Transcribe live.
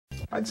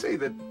I'd say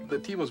that the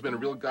Tivo's been a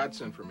real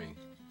godsend for me.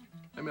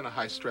 I'm in a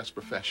high-stress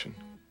profession.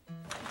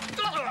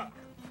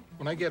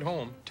 When I get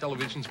home,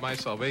 television's my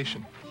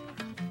salvation.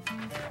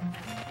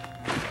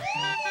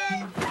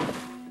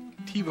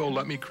 Tivo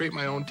let me create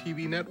my own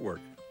TV network,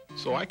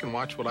 so I can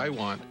watch what I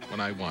want when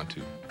I want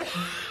to.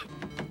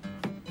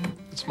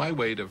 It's my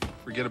way to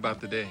forget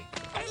about the day.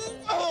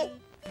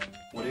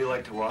 What do you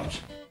like to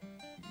watch?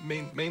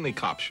 Mainly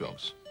cop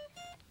shows.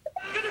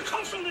 Get a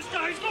close on this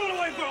guy. He's going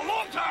away for a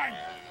long time.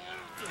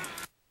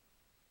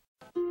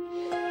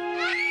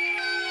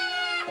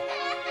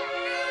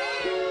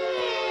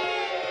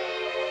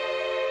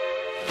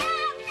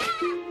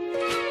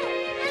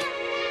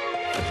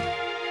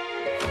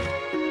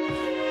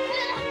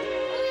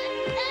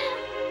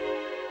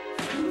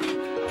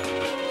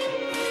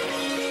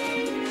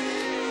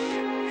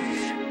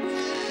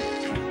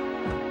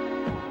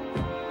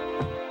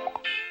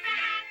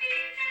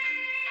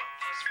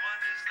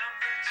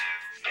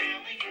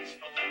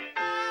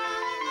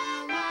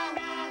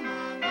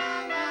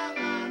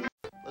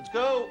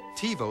 Go.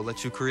 Tivo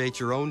lets you create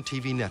your own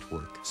TV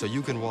network so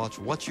you can watch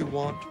what you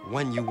want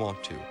when you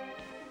want to.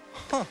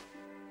 Huh.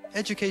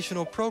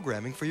 Educational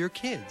programming for your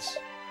kids.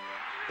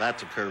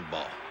 That's a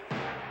curveball.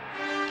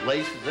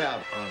 Laces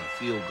out on a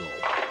field goal.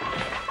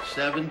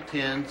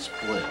 7-10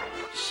 split.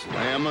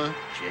 Slamma,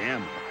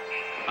 jamma.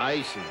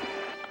 Icing.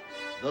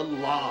 The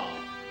law.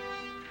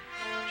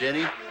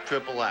 Jenny,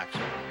 triple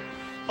axel.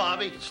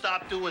 Bobby,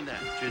 stop doing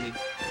that, Jenny.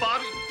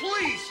 Bobby,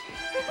 please!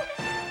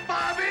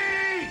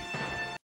 Bobby!